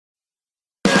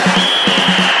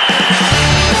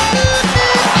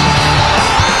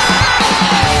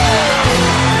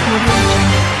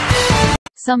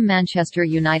Some Manchester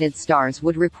United stars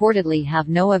would reportedly have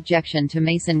no objection to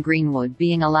Mason Greenwood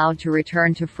being allowed to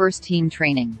return to first-team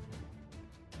training.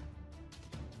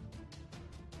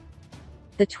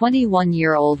 The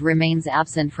 21-year-old remains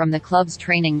absent from the club's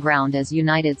training ground as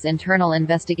United's internal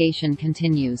investigation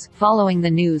continues. Following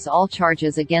the news, all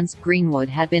charges against Greenwood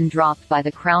had been dropped by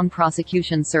the Crown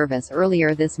Prosecution Service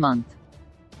earlier this month.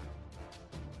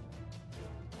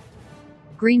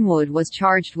 Greenwood was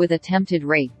charged with attempted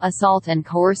rape, assault and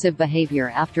coercive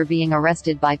behavior after being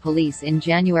arrested by police in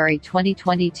January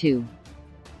 2022.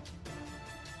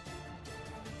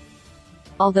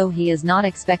 Although he is not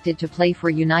expected to play for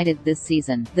United this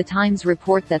season, The Times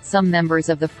report that some members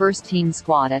of the first-team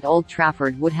squad at Old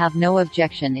Trafford would have no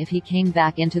objection if he came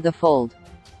back into the fold.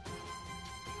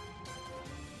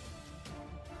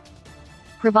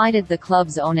 Provided the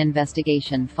club's own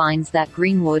investigation finds that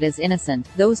Greenwood is innocent,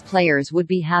 those players would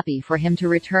be happy for him to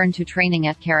return to training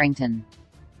at Carrington.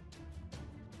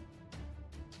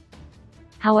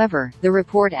 However, the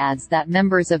report adds that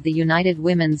members of the United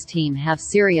women's team have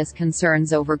serious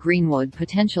concerns over Greenwood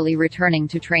potentially returning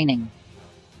to training.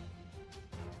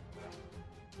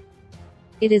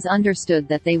 It is understood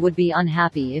that they would be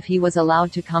unhappy if he was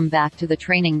allowed to come back to the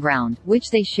training ground, which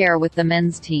they share with the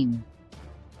men's team.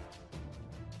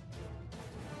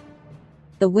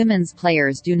 The women's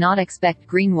players do not expect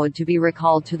Greenwood to be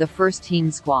recalled to the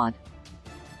first-team squad.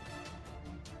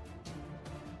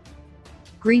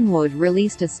 Greenwood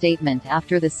released a statement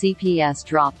after the CPS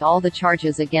dropped all the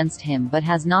charges against him but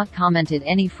has not commented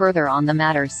any further on the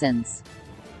matter since.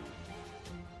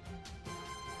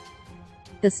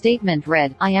 The statement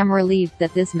read, "I am relieved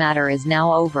that this matter is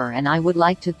now over and I would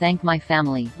like to thank my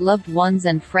family, loved ones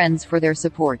and friends for their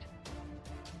support.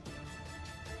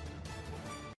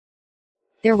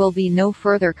 There will be no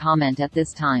further comment at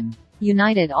this time."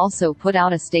 United also put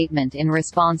out a statement in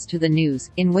response to the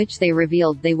news, in which they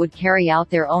revealed they would carry out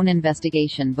their own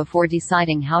investigation before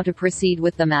deciding how to proceed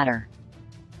with the matter.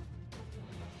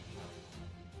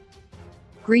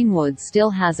 Greenwood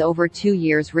still has over 2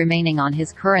 years remaining on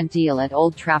his current deal at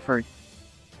Old Trafford.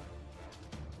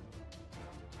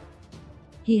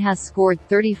 He has scored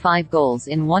 35 goals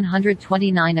in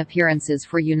 129 appearances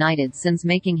for United since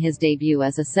making his debut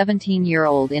as a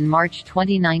 17-year-old in March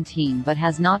 2019 but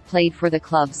has not played for the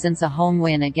club since a home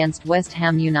win against West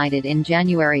Ham United in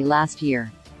January last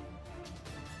year.